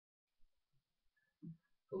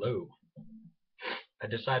Hello. I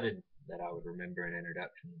decided that I would remember an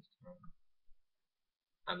introduction this time.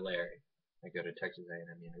 I'm Larry. I go to Texas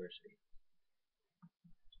A&M University.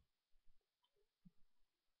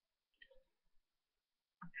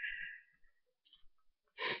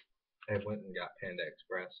 I went and got Panda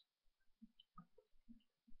Express.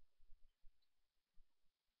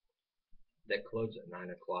 That closed at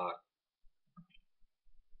 9 o'clock.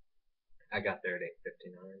 I got there at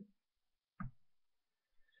 8:59.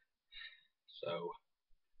 So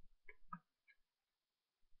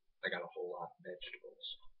I got a whole lot of vegetables.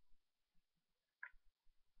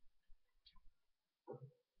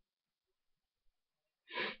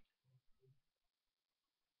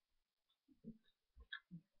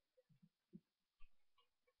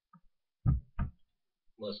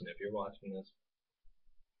 Listen, if you're watching this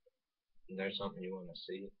and there's something you want to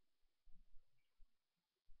see,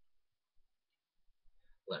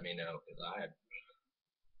 let me know, because I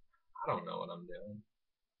don't know what I'm doing.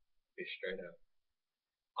 Be straight up.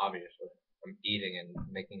 Obviously, I'm eating and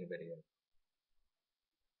making a video.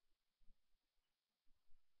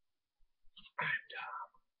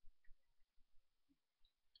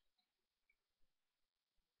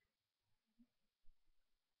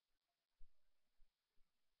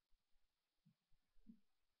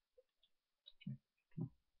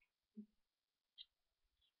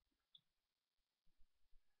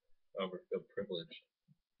 I feel privileged.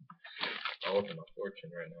 I'll open a fortune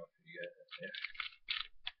right now for you guys. Yeah.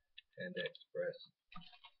 Panda Express.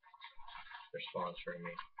 They're sponsoring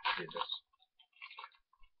me. Jesus.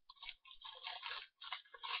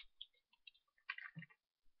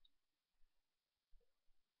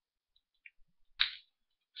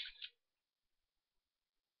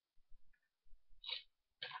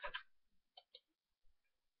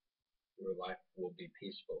 Your life will be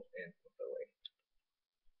peaceful and fulfilling.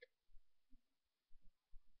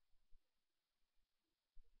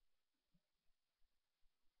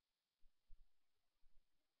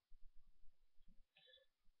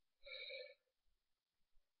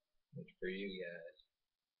 It's for you guys.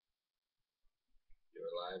 Your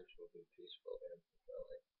lives will be peaceful and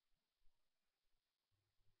fulfilling.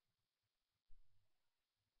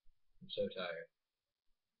 I'm so tired.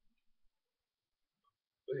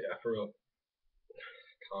 But yeah, for real,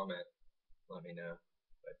 comment, let me know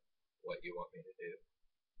what you want me to do.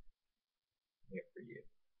 I'm here for you.